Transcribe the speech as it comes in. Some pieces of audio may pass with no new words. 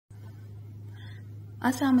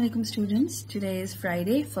Assalamu alaikum students. Today is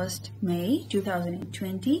Friday, 1st May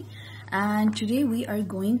 2020 and today we are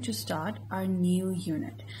going to start our new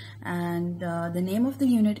unit and the name of the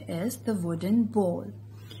unit is The Wooden Bowl.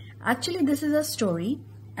 Actually this is a story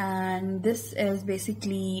and this is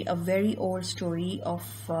basically a very old story of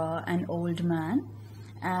an old man,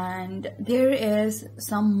 and there is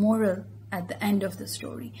some moral at the end of the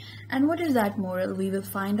story. And what is that moral? We will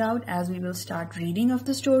find out as we will start reading of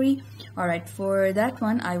the story. Alright, for that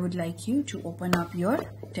one I would like you to open up your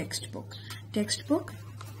textbook. Textbook?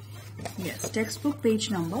 Yes, textbook page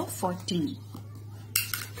number 14.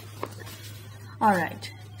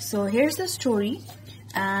 Alright, so here's the story,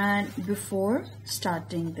 and before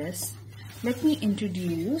starting this, let me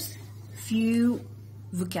introduce few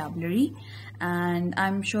vocabulary, and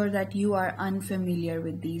I'm sure that you are unfamiliar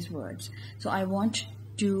with these words, so I want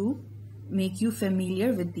to make you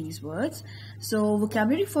familiar with these words. So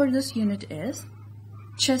vocabulary for this unit is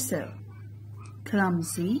chisel,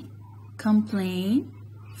 clumsy, complain,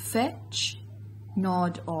 fetch,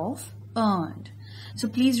 nod off, earned. So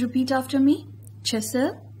please repeat after me.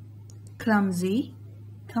 Chisel, clumsy,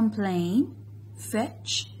 complain,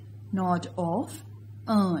 fetch, nod off,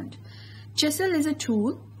 earned. Chisel is a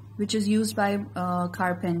tool which is used by a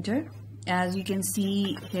carpenter. As you can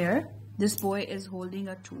see here, this boy is holding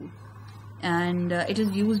a tool and it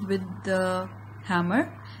is used with the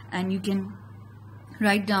hammer, and you can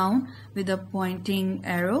write down with a pointing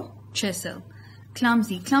arrow chisel.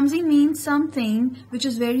 Clumsy. Clumsy means something which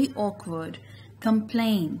is very awkward.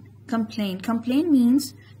 Complain. Complain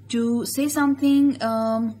means to say something,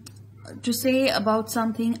 to say about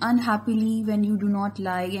something unhappily when you do not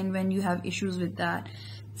like and when you have issues with that.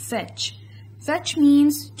 Fetch. Fetch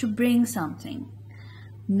means to bring something.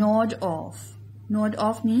 Nod off. Nod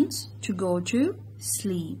off means to go to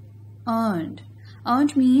sleep. Earned.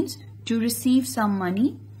 Earned means to receive some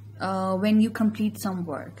money when you complete some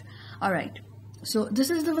work. Alright, so this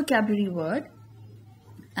is the vocabulary word,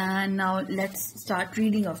 and now let's start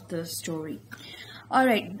reading of the story.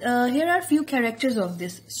 Alright, here are a few characters of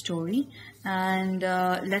this story, and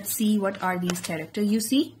let's see what are these characters. You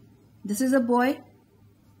see, this is a boy.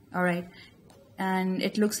 Alright, and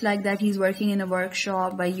it looks like that he's working in a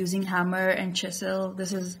workshop by using hammer and chisel.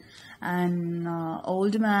 This is an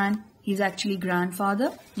old man. He's actually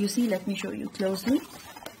grandfather. You see, let me show you closely.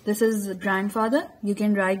 This is grandfather. You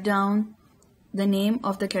can write down the name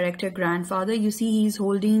of the character grandfather. You see he's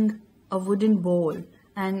holding a wooden bowl.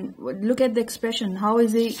 And look at the expression. How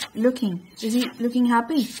is he looking? Is he looking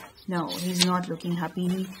happy? No, he's not looking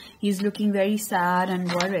happy. He's looking very sad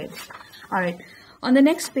and worried. Alright. On the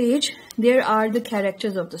next page, there are the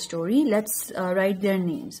characters of the story. Let's write their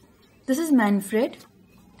names. This is Manfred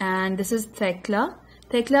and this is Thekla.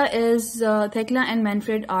 Thekla and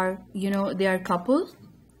Manfred are, they are couple.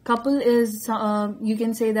 Couple is, you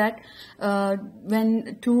can say that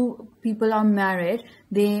when two people are married,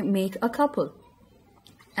 they make a couple.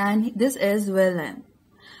 And this is Wilhelm.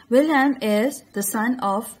 Wilhelm is the son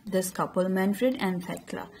of this couple, Manfred and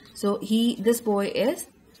Thekla. So this boy is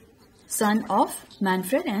son of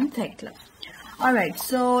Manfred and Thekla. Alright,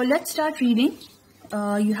 so let's start reading.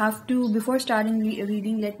 You have to, before starting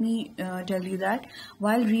reading, let me tell you that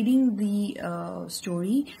while reading the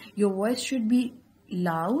story, your voice should be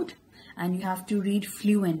loud and you have to read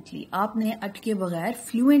fluently. आपने अटके बगैर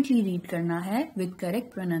fluently read करना है with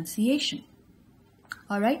correct pronunciation.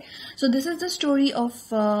 Alright, so this is the story of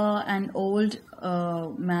an old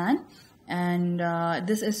man, and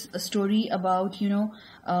this is a story about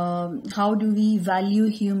how do we value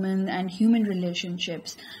human and human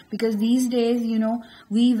relationships, because these days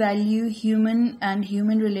we value human and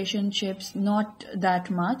human relationships not that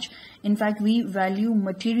much. In fact we value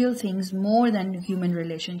material things more than human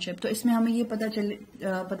relationship. तो इसमें हमें ये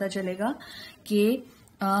पता चलेगा कि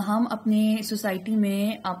हम अपने society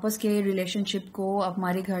में आपस के रिलेशनशिप को,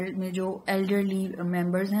 हमारे घर में जो एल्डरली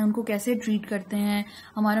मेंबर्स हैं उनको कैसे ट्रीट करते हैं,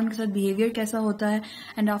 हमारा उनके साथ बिहेवियर कैसा होता है,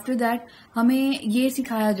 एंड आफ्टर दैट हमें ये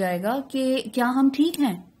सिखाया जाएगा कि क्या हम ठीक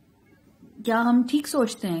हैं, क्या हम ठीक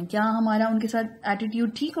सोचते हैं, क्या हमारा उनके साथ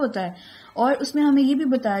एटीट्यूड ठीक होता है, और उसमें हमें ये भी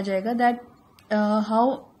बताया जाएगा that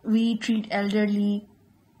how we treat elderly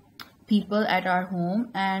people at our home,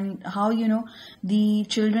 and how the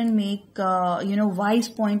children make wise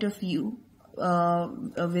point of view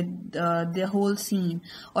with the whole scene.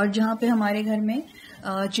 और जहाँ पे हमारे घर में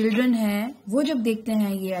children हैं, वो जब देखते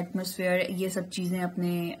हैं ये atmosphere, ये सब चीजें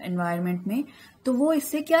अपने environment में, तो वो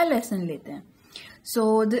इससे क्या lesson लेते हैं.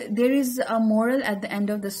 So there is a moral at the end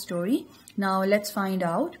of the story. Now let's find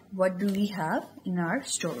out what do we have in our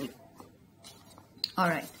story.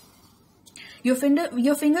 Alright. Your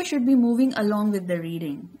finger should be moving along with the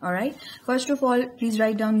reading. All right. First of all, please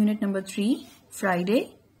write down unit number 3,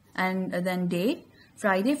 Friday, and then date,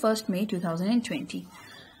 Friday, 1st May 2020.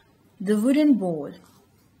 The wooden bowl.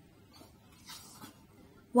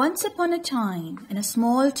 Once upon a time, in a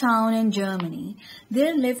small town in Germany,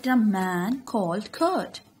 there lived a man called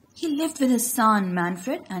Kurt. He lived with his son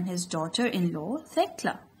Manfred and his daughter-in-law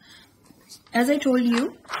Thekla. As I told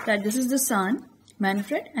you that this is the son,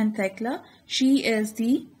 Manfred, and Thekla. She is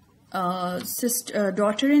the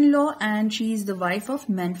daughter-in-law, and she is the wife of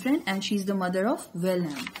Manfred, and she is the mother of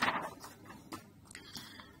Wilhelm.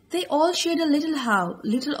 They all shared a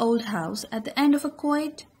little old house at the end of a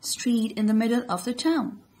quiet street in the middle of the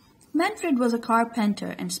town. Manfred was a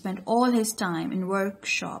carpenter and spent all his time in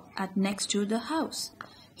workshop next to the house.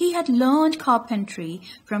 He had learned carpentry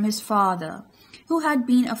from his father, who had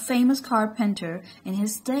been a famous carpenter in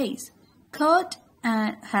his days. Kurt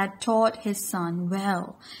had taught his son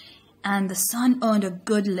well, and the son earned a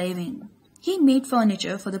good living. He made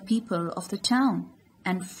furniture for the people of the town,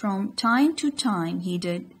 and from time to time he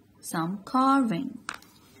did some carving.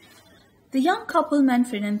 The young couple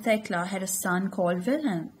Manfred and Thekla had a son called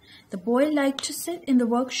Wilhelm. The boy liked to sit in the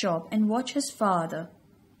workshop and watch his father.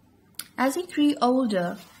 As he grew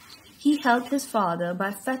older, he helped his father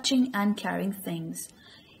by fetching and carrying things.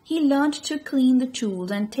 He learned to clean the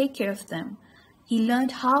tools and take care of them. He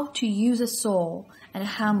learned how to use a saw and a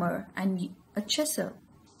hammer and a chisel.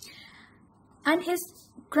 And his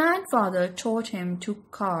grandfather taught him to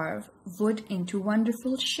carve wood into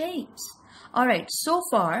wonderful shapes. Alright, so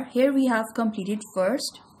far, here we have completed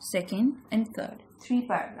first, second, and third. 3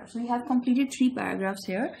 paragraphs. We have completed 3 paragraphs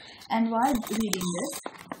here. And while reading this,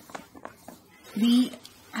 we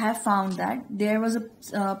have found that there was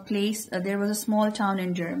a small town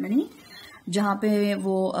in Germany, जहाँ पे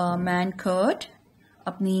वो man Kurt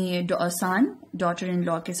अपनी son,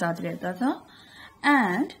 daughter-in-law के साथ रहता था,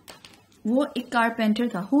 and वो एक carpenter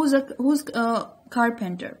था. Who's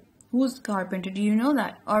carpenter? Who's carpenter? Do you know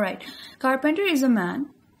that? All right. Carpenter is a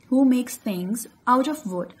man who makes things out of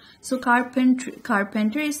wood. So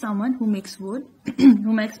carpenter is someone who makes wood,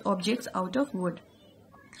 who makes objects out of wood.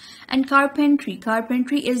 And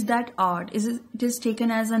carpentry is that art. It is taken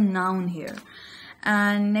as a noun here.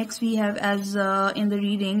 And next we have, as in the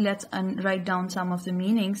reading, let's write down some of the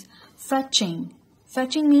meanings. Fetching.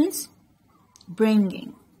 Fetching means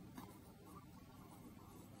bringing.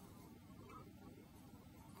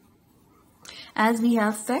 As we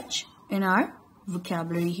have fetch in our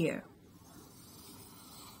vocabulary here.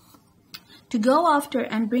 To go after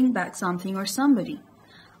and bring back something or somebody.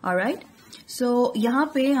 Alright? So,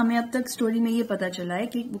 यहाँ पे हमें अब तक story में ये पता चला है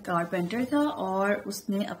कि वो कारपेंटर था और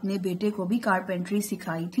उसने अपने बेटे को भी कारपेंट्री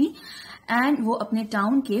सिखाई थी एंड वो अपने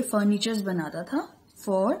टाउन के फर्नीचर्स बनाता था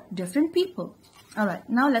for different people. Alright,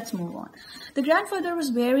 now let's move on. The grandfather was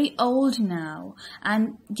very old now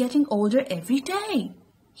and getting older every day.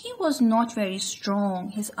 He was not very strong.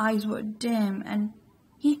 His eyes were dim and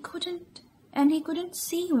he couldn't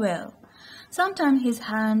see well. Sometimes his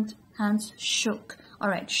hands shook.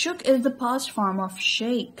 Alright, shook is the past form of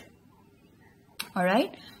shake.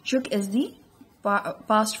 Alright, shook is the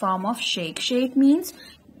past form of shake. Shake means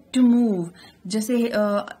to move. जैसे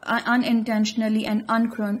unintentionally and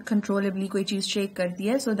uncontrollably कोई चीज shake करती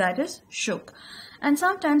है, so that is shook. And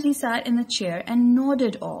sometimes he sat in a chair and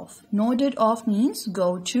nodded off. Nodded off means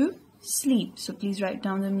go to sleep. So please write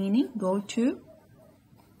down the meaning. Go to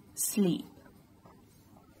sleep.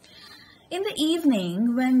 In the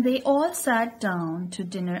evening, when they all sat down to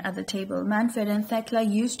dinner at the table, Manfred and Thekla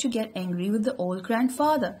used to get angry with the old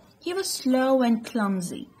grandfather. He was slow and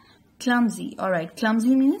clumsy. Clumsy, alright.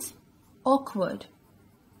 Clumsy means awkward.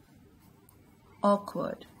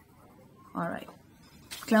 Awkward. Alright.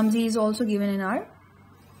 Clumsy is also given in our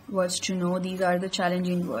words to know. These are the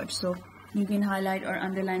challenging words. So you can highlight or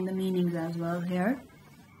underline the meanings as well here.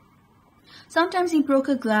 Sometimes he broke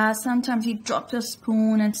a glass, sometimes he dropped a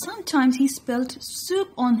spoon, and sometimes he spilled soup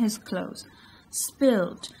on his clothes.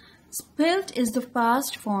 Spilled. Spilled is the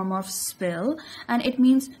past form of spill and it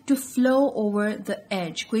means to flow over the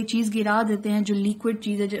edge. कोई चीज़ गिरा देते हैं जो liquid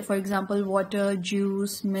चीज़ है, for example water,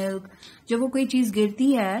 juice, milk. जब वो कोई चीज़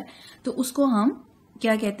गिरती है तो उसको हम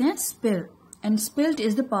क्या कहते हैं? Spill. And spilled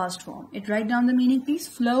is the past form. Write down the meaning please.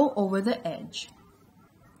 Flow over the edge.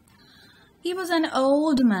 He was an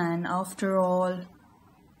old man after all.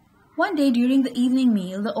 One day during the evening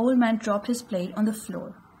meal, the old man dropped his plate on the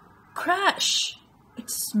floor. Crash! It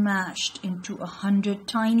smashed into 100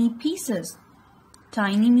 tiny pieces.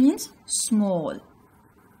 Tiny means small.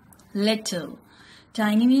 Little.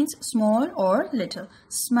 Tiny means small or little.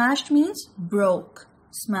 Smashed means broke.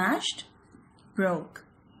 Smashed broke.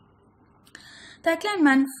 Thekla and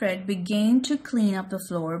Manfred began to clean up the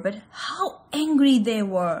floor, but how angry they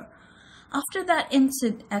were! After that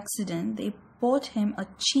accident, they bought him a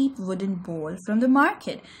cheap wooden bowl from the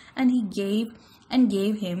market, and he gave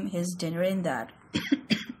him his dinner in that.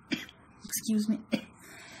 Excuse me.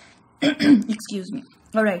 Excuse me.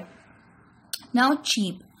 All right. Now,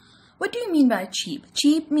 cheap. What do you mean by cheap?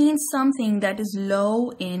 Cheap means something that is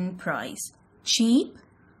low in price. Cheap,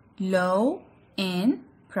 low in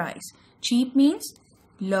price. Cheap means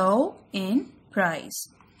low in price,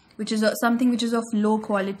 which is something which is of low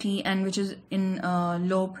quality and which is in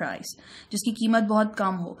low price. जिसकी कीमत बहुत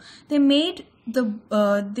कम हो. They made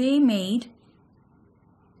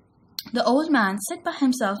the old man sit by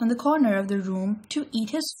himself in the corner of the room to eat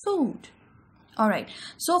his food. All right.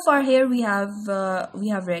 So far here we have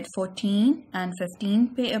read 14 and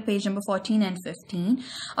 15, page number 14 and 15.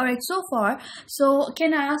 All right. So far, so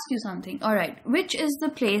can I ask you something? All right. Which is the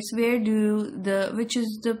place where do the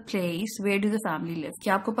family live?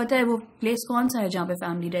 क्या आपको पता है वो place कौन सा है जहाँ पे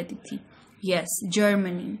family रहती थी? Yes,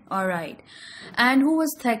 Germany. All right. And who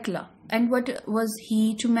was Thekla? And what was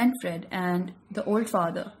he to Manfred and the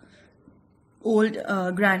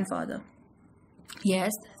grandfather?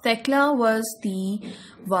 Yes, Thekla is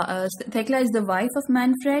the wife of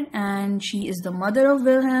Manfred, and she is the mother of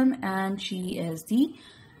Wilhelm, and she is the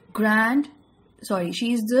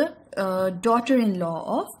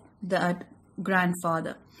daughter-in-law of the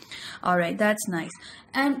grandfather. All right, that's nice.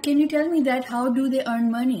 And can you tell me that how do they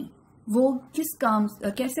earn money? वो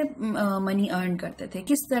कैसे money earn करते थे?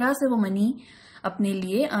 किस तरह से वो money अपने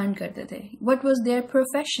लिए earn करते थे? What was their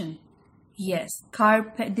profession? Yes,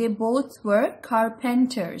 they both were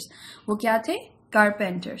carpenters. वो क्या थे?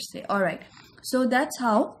 Carpenters थे. All right. So that's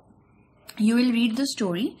how you will read the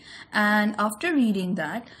story, and after reading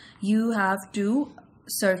that, you have to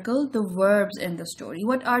circle the verbs in the story.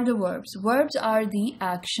 What are the verbs? Verbs are the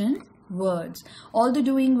action words. All the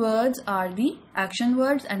doing words are the action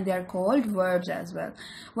words, and they are called verbs as well.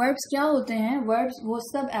 Verbs क्या होते हैं? Verbs वो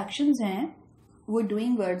सब actions हैं. वो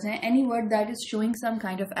doing words हैं. Any word that is showing some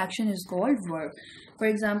kind of action is called verb. For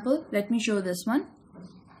example, let me show this one.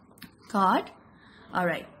 Card. All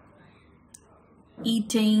right.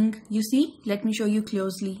 Eating. You see? Let me show you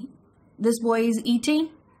closely. This boy is eating.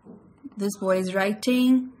 This boy is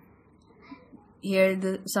writing.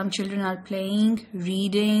 Here some children are playing,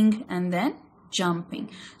 reading, and then jumping.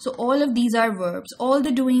 So all of these are verbs. All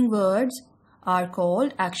the doing words are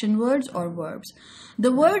called action words or verbs.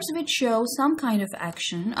 The words which show some kind of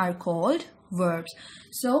action are called verbs.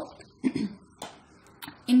 So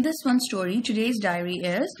in this one story, today's diary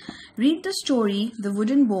is read the story, The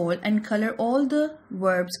Wooden Bowl, and color all the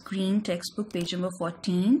verbs green, textbook page number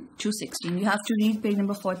 14 to 16. You have to read page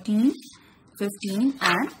number 14, 15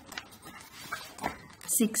 and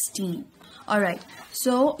 16. All right,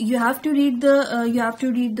 so you have to read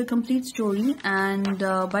the complete story, and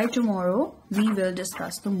by tomorrow we will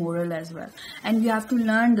discuss the moral as well, and you have to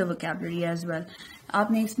learn the vocabulary as well.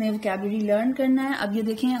 आपने इसमें vocabulary learn करना है. अब ये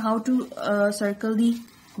देखें how to circle the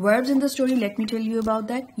verbs in the story. Let me tell you about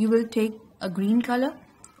that. You will take a green color,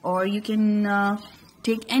 or you can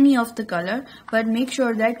take any of the color, but make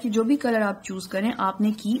sure that कि जो भी color आप choose करें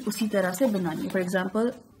आपने की उसी तरह से बनानी है. For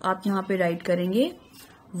example, आप यहाँ पे write करेंगे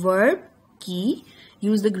verb की,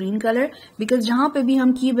 use the green color, because जहाँ पे भी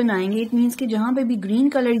हम की बनाएंगे it means कि जहाँ पे भी green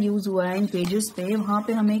color use हुआ है in pages पे वहाँ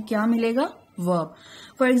पे हमें क्या मिलेगा? Verb.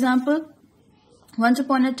 For example, once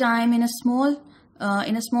upon a time in a small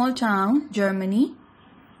town,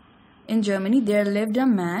 in Germany, there lived a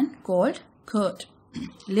man called Kurt.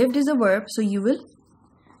 Lived is a verb, so you will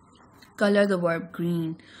color the verb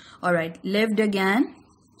green. All right, lived again,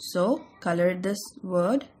 so color this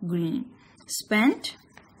word green. Spent.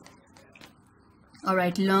 All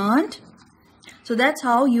right, learned. So that's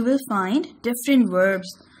how you will find different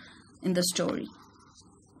verbs in the story.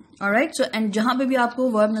 All right, so and जहाँ पे भी आपको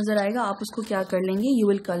verb नजर आएगा आप उसको क्या कर लेंगे? You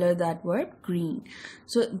will color that verb green.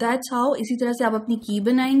 So that's how इसी तरह से आप अपनी की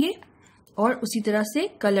बनाएंगे और उसी तरह से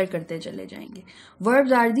color करते चले जाएंगे.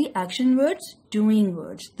 Verbs are the action words, doing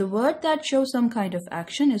words. The word that shows some kind of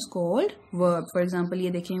action is called verb. For example,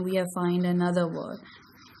 ये देखें, we have find another word.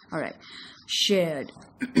 All right, shared.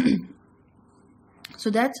 So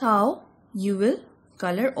that's how you will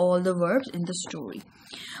color all the verbs in the story.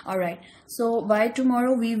 All right, so by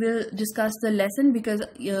tomorrow we will discuss the lesson, because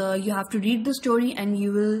you have to read the story and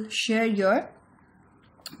you will share your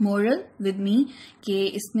moral with me कि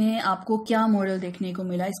इसमें आपको क्या moral देखने को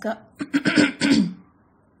मिला.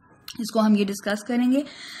 इसको हम ये discuss करेंगे,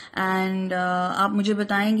 and आप मुझे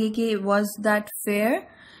बताएंगे कि was that fair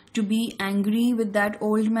to be angry with that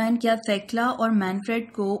old man? क्या थेक्ला और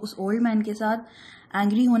मैनफ्रेड को उस ओल्ड मैन के साथ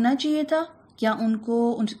एंग्री होना चाहिए था? क्या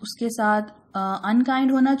उनको उसके साथ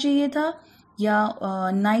अनकाइंड होना चाहिए था या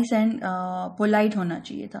नाइस एंड पोलाइट होना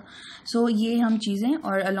चाहिए था? सो ये हम चीज़ें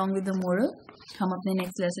और अलॉन्ग विद द मोरल हम अपने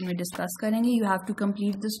नेक्स्ट लेसन में डिस्कस करेंगे. You have to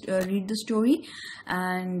complete this, read the story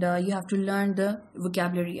and you have to learn the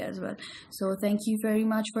vocabulary as well. So thank you very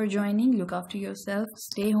much for joining. Look after yourself.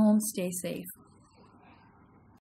 Stay home. Stay safe.